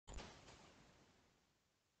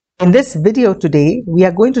In this video today, we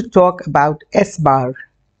are going to talk about Sbar.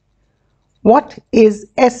 What is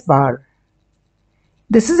Sbar?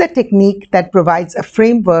 This is a technique that provides a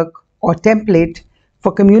framework or template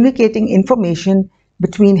for communicating information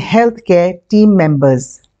between healthcare team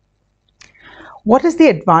members. What is the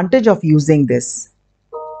advantage of using this?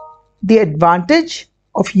 The advantage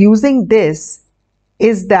of using this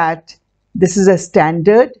is that this is a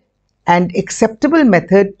standard and acceptable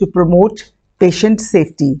method to promote patient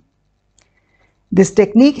safety. This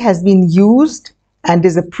technique has been used and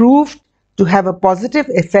is approved to have a positive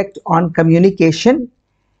effect on communication.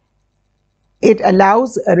 It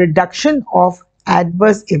allows a reduction of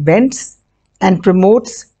adverse events and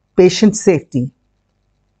promotes patient safety.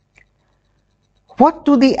 What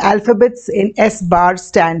do the alphabets in Sbar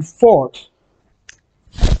stand for?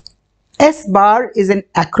 Sbar is an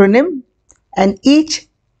acronym, and each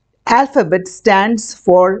alphabet stands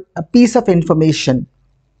for a piece of information.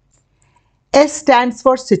 S stands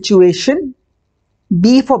for situation,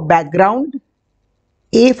 B for background,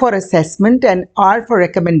 A for assessment, and R for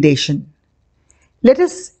recommendation. Let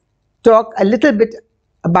us talk a little bit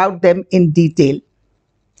about them in detail.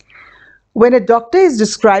 When a doctor is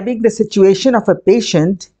describing the situation of a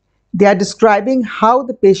patient, they are describing how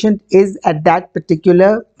the patient is at that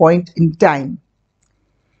particular point in time.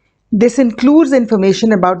 This includes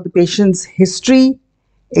information about the patient's history,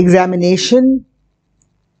 examination,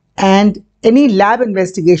 and any lab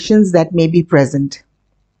investigations that may be present.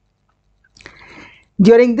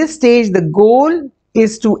 During this stage, the goal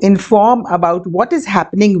is to inform about what is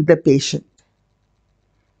happening with the patient.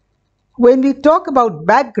 When we talk about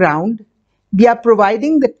background, we are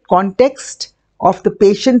providing the context of the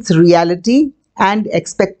patient's reality and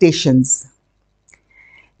expectations.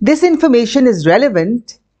 This information is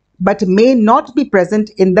relevant but may not be present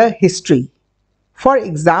in the history. For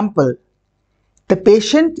example, the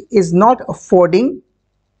patient is not affording,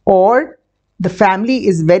 or the family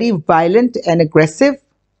is very violent and aggressive,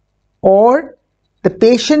 or the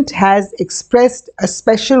patient has expressed a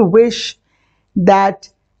special wish that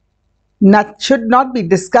should not be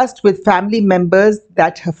discussed with family members,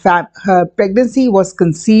 that her pregnancy was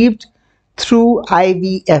conceived through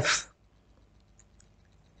IVF.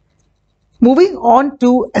 Moving on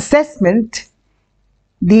to assessment,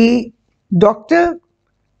 the doctor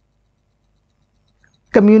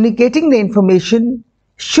communicating the information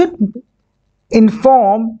should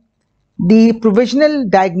inform the provisional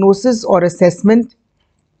diagnosis or assessment,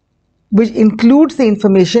 which includes the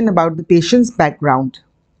information about the patient's background.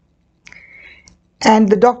 And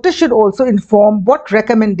the doctor should also inform what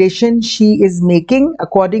recommendation she is making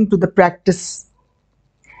according to the practice.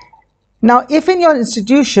 Now, if in your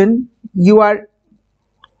institution you are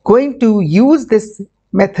going to use this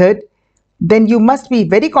method, then you must be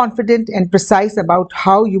very confident and precise about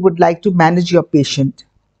how you would like to manage your patient.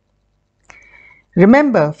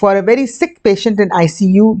 Remember, for a very sick patient in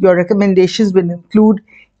ICU, your recommendations will include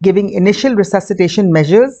giving initial resuscitation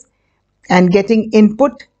measures and getting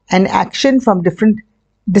input and action from different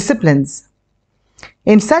disciplines.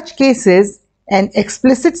 In such cases, an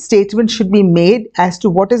explicit statement should be made as to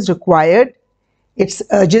what is required, its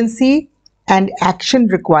urgency, and action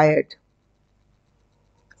required.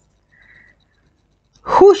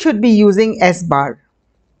 Who should be using Sbar?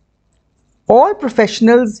 All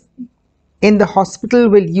professionals in the hospital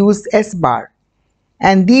will use Sbar,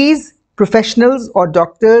 and these professionals or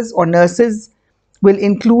doctors or nurses will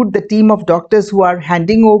include the team of doctors who are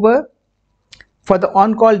handing over for the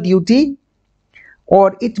on-call duty,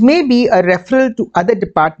 or it may be a referral to other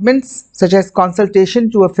departments, such as consultation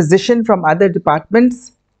to a physician from other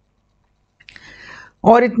departments,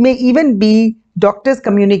 or it may even be doctors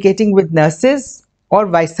communicating with nurses, or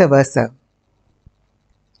vice versa.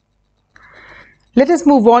 Let us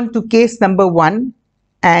move on to case number 1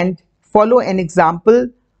 and follow an example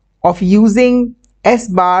of using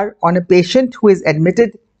Sbar on a patient who is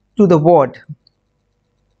admitted to the ward.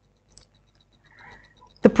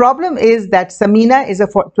 The problem is that Samina is a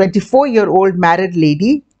 24-year-old married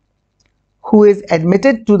lady who is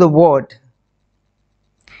admitted to the ward.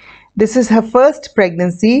 This is her first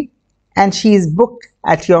pregnancy and she is booked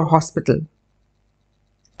at your hospital.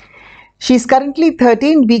 She is currently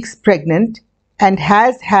 13 weeks pregnant and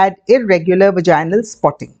has had irregular vaginal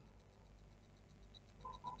spotting.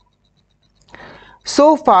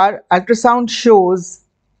 So far, ultrasound shows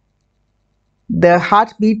the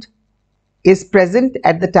heartbeat is present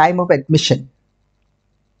at the time of admission.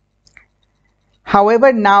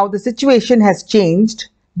 However, now the situation has changed.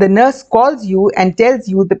 The nurse calls you and tells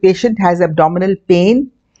you the patient has abdominal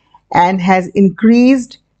pain and has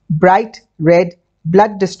increased bright red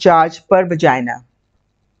blood discharge per vagina.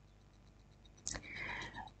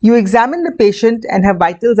 You examine the patient and her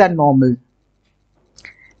vitals are normal.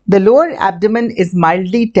 The lower abdomen is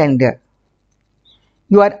mildly tender.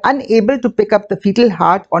 You are unable to pick up the fetal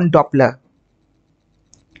heart on Doppler.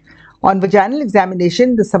 On vaginal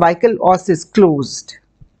examination, the cervical os is closed.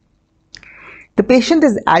 The patient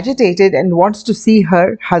is agitated and wants to see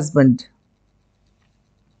her husband.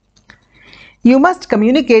 You must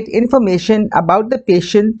communicate information about the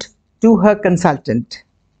patient to her consultant.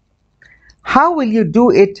 How will you do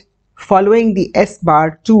it following the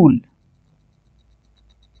Sbar tool?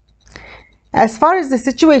 As far as the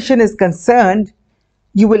situation is concerned,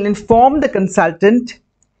 you will inform the consultant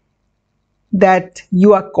that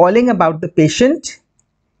you are calling about the patient.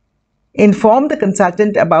 Inform the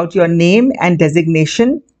consultant about your name and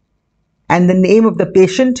designation and the name of the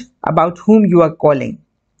patient about whom you are calling.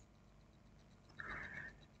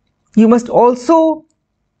 You must also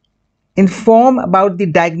inform about the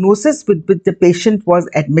diagnosis with which the patient was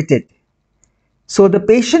admitted. So the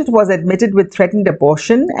patient was admitted with threatened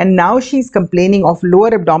abortion and now she is complaining of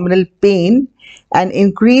lower abdominal pain and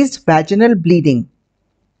increased vaginal bleeding.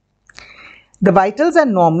 The vitals are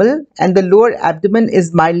normal and the lower abdomen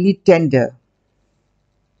is mildly tender.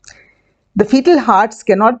 The fetal hearts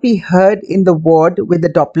cannot be heard in the ward with the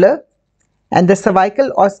Doppler and the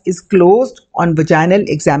cervical os is closed on vaginal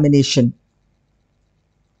examination.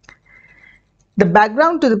 The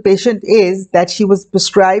background to the patient is that she was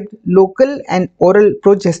prescribed local and oral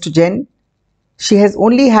progestogen. She has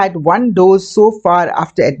only had one dose so far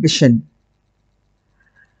after admission.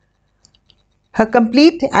 Her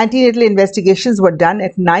complete antenatal investigations were done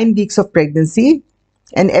at 9 weeks of pregnancy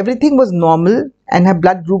and everything was normal and her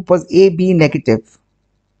blood group was AB negative.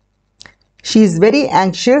 She is very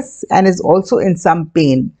anxious and is also in some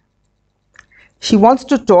pain. She wants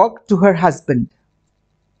to talk to her husband.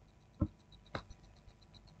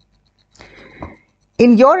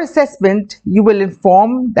 In your assessment, you will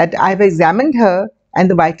inform that I have examined her and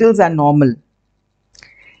the vitals are normal.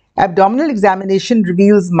 Abdominal examination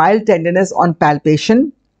reveals mild tenderness on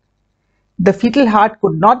palpation. The fetal heart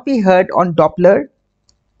could not be heard on Doppler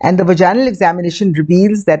and the vaginal examination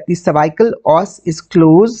reveals that the cervical os is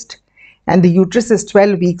closed and the uterus is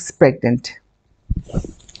 12 weeks pregnant.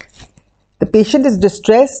 The patient is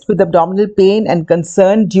distressed with abdominal pain and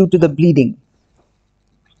concern due to the bleeding.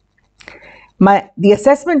 The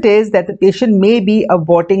assessment is that the patient may be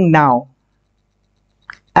aborting now,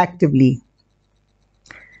 actively.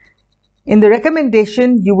 In the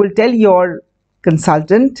recommendation, you will tell your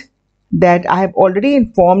consultant that I have already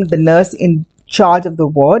informed the nurse in charge of the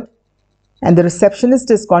ward and the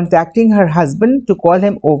receptionist is contacting her husband to call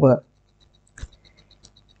him over.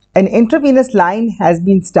 An intravenous line has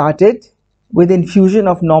been started with infusion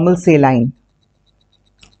of normal saline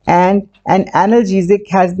and an analgesic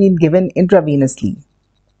has been given intravenously.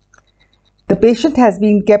 The patient has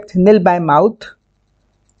been kept nil by mouth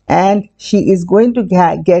and she is going to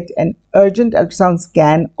get an urgent ultrasound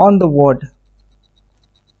scan on the ward.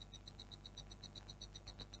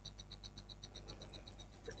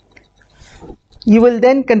 You will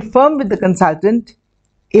then confirm with the consultant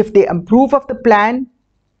if they approve of the plan,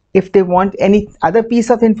 if they want any other piece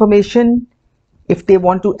of information, if they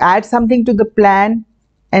want to add something to the plan,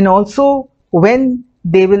 and also when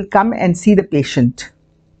they will come and see the patient.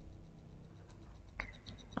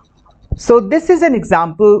 So this is an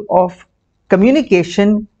example of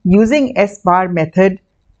communication using Sbar method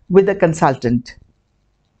with the consultant.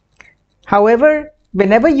 However,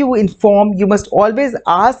 whenever you inform, you must always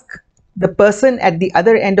ask the person at the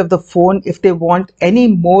other end of the phone if they want any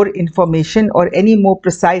more information or any more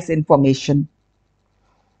precise information.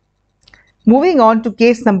 Moving on to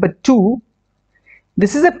case number 2,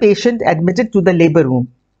 this is a patient admitted to the labor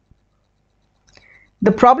room.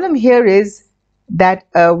 The problem here is that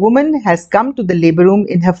a woman has come to the labor room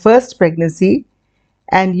in her first pregnancy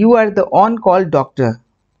and you are the on-call doctor.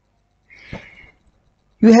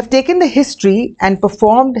 You have taken the history and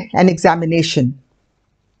performed an examination.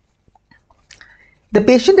 The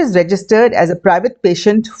patient is registered as a private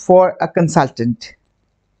patient for a consultant.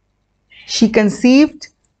 She conceived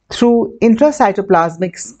through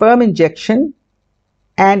intracytoplasmic sperm injection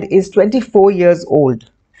and is 24 years old.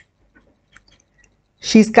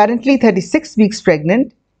 She is currently 36 weeks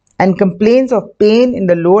pregnant and complains of pain in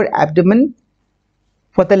the lower abdomen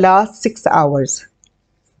for the last 6 hours.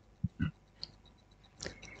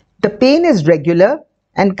 The pain is regular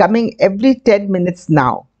and coming every 10 minutes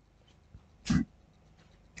now.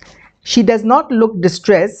 She does not look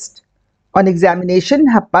distressed. On examination,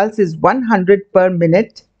 her pulse is 100 per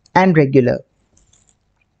minute and regular.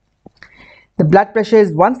 The blood pressure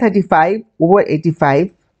is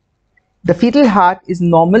 135/85. The fetal heart is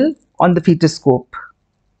normal on the fetoscope.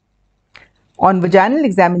 On vaginal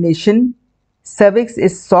examination, cervix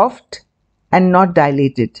is soft and not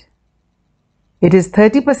dilated. It is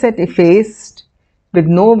 30% effaced with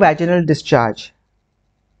no vaginal discharge.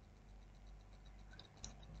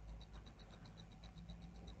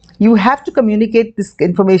 You have to communicate this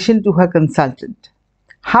information to her consultant.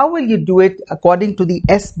 How will you do it according to the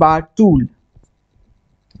Sbar tool?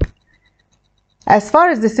 As far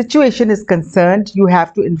as the situation is concerned, you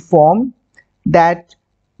have to inform that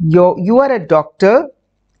you are a doctor,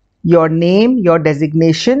 your name, your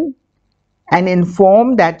designation, and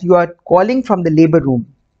inform that you are calling from the labor room.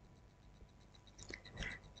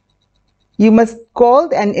 You must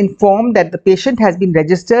call and inform that the patient has been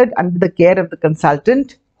registered under the care of the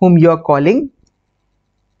consultant whom you are calling.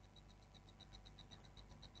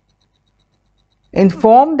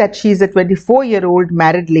 Inform that she is a 24-year-old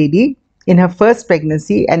married lady in her first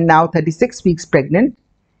pregnancy and now 36 weeks pregnant.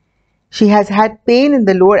 She has had pain in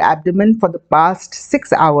the lower abdomen for the past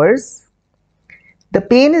 6 hours. The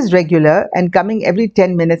pain is regular and coming every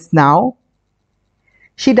 10 minutes now.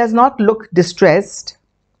 She does not look distressed.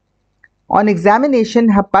 On examination,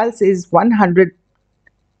 her pulse is 100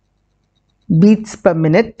 beats per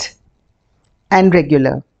minute and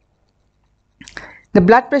regular. The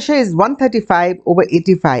blood pressure is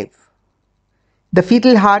 135/85. The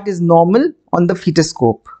fetal heart is normal on the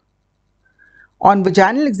fetoscope. On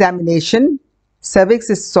vaginal examination, cervix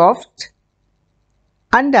is soft,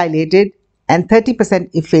 undilated, and 30%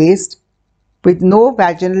 effaced with no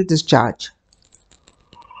vaginal discharge.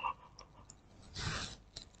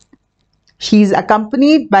 She is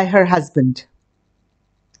accompanied by her husband.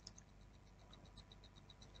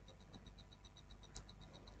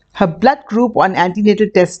 Her blood group on antenatal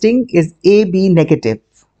testing is AB negative.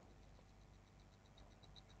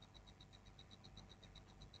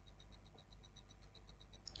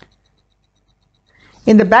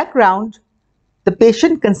 In the background, the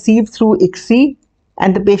patient conceived through ICSI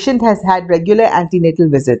and the patient has had regular antenatal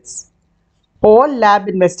visits. All lab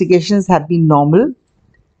investigations have been normal.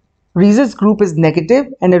 Rhesus group is negative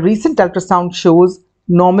and a recent ultrasound shows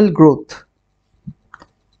normal growth.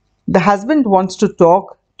 The husband wants to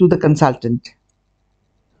talk to the consultant.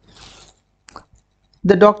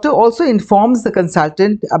 The doctor also informs the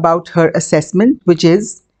consultant about her assessment, which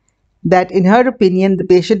is that in her opinion the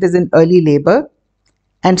patient is in early labor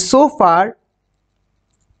and so far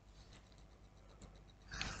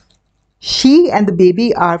she and the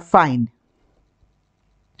baby are fine.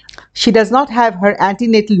 She does not have her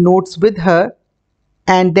antenatal notes with her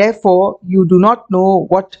and therefore you do not know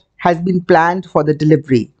what has been planned for the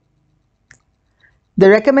delivery. The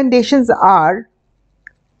recommendations are: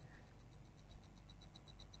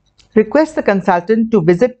 request the consultant to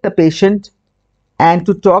visit the patient and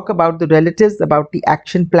to talk about the relatives about the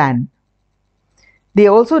action plan. They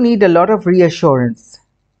also need a lot of reassurance.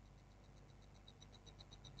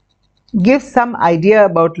 Give some idea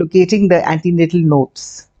about locating the antenatal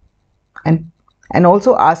notes and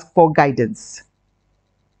also ask for guidance.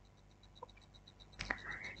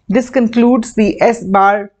 This concludes the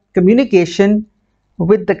Sbar communication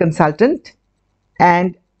with the consultant,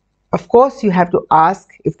 and of course you have to ask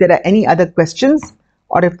if there are any other questions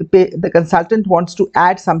or if the consultant wants to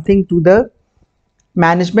add something to the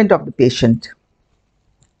management of the patient.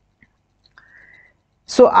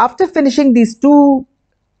 So after finishing these two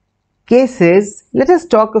cases, let us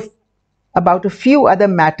talk about a few other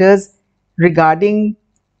matters regarding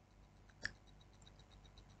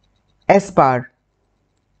Sbar.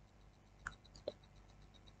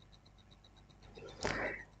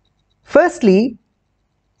 Firstly,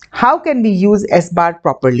 how can we use Sbar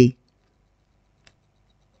properly?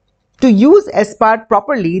 To use Sbar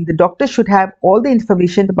properly, the doctor should have all the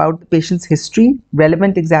information about the patient's history,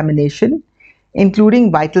 relevant examination,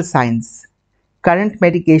 including vital signs, current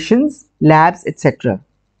medications, labs, etc.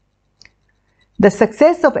 The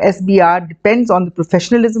success of SBR depends on the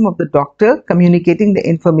professionalism of the doctor communicating the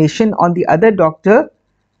information on the other doctor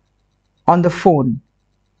on the phone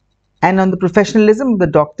and on the professionalism of the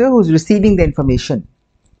doctor who is receiving the information.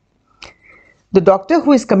 The doctor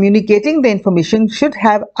who is communicating the information should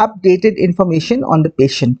have updated information on the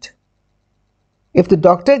patient. If the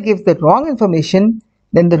doctor gives the wrong information,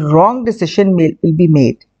 then the wrong decision will be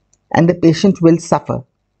made and the patient will suffer.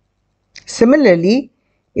 Similarly,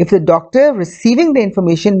 if the doctor receiving the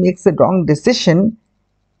information makes the wrong decision,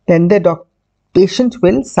 then the patient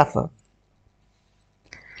will suffer.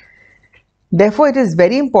 Therefore, it is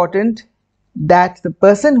very important that the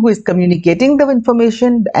person who is communicating the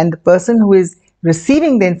information and the person who is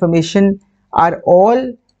receiving the information are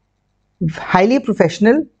all highly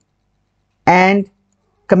professional and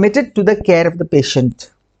committed to the care of the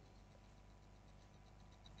patient.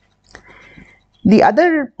 The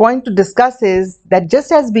other point to discuss is that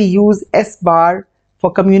just as we use Sbar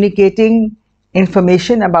for communicating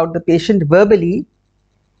information about the patient verbally,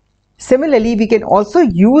 similarly, we can also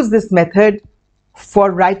use this method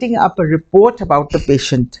for writing up a report about the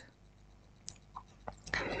patient,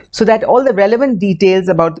 so that all the relevant details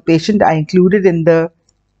about the patient are included in the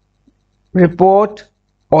report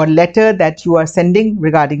or letter that you are sending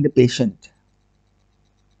regarding the patient.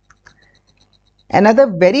 Another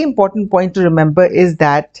very important point to remember is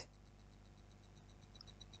that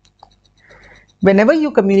whenever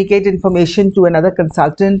you communicate information to another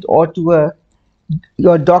consultant or to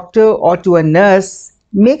your doctor or to a nurse,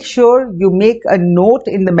 make sure you make a note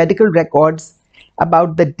in the medical records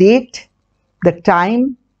about the date, the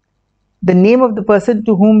time, the name of the person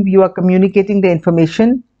to whom you are communicating the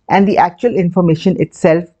information, and the actual information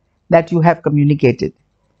itself that you have communicated.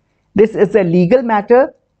 This is a legal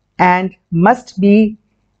matter and must be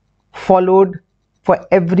followed for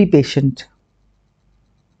every patient.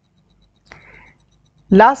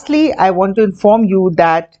 Lastly, I want to inform you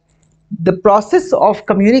that the process of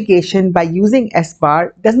communication by using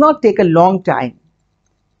Sbar does not take a long time.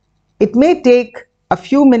 It may take a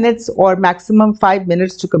few minutes or maximum 5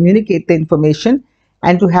 minutes to communicate the information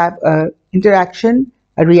and to have an interaction,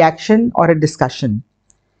 a reaction, or a discussion.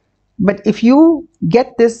 But if you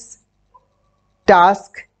get this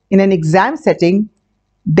task in an exam setting,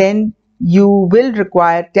 then you will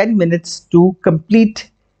require 10 minutes to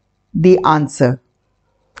complete the answer.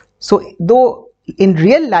 So though in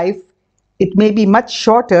real life it may be much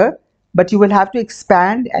shorter, but you will have to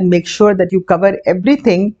expand and make sure that you cover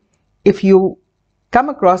everything if you come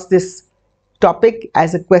across this topic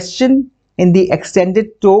as a question in the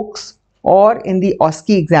extended talks or in the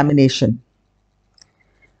OSCE examination.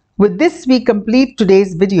 With this, we complete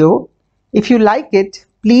today's video. If you like it,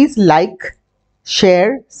 please like,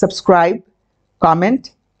 share, subscribe,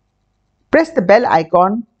 comment. Press the bell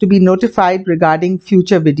icon to be notified regarding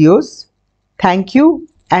future videos. Thank you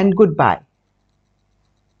and goodbye.